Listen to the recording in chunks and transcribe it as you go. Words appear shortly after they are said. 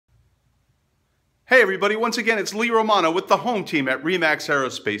Hey everybody, once again it's Lee Romano with the home team at RE/MAX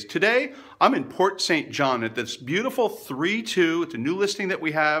Aerospace. Today I'm in Port St. John at this beautiful 3-2. It's a new listing that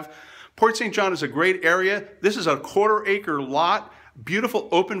we have. Port St. John is a great area. This is a 1/4 acre lot, beautiful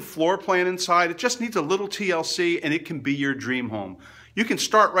open floor plan inside. It just needs a little TLC and it can be your dream home. You can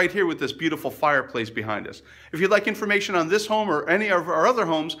start right here with this beautiful fireplace behind us. If you'd like information on this home or any of our other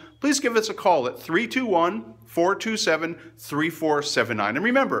homes, please give us a call at 321-427-3479. And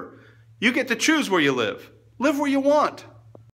remember, you get to choose where you live. Live where you want.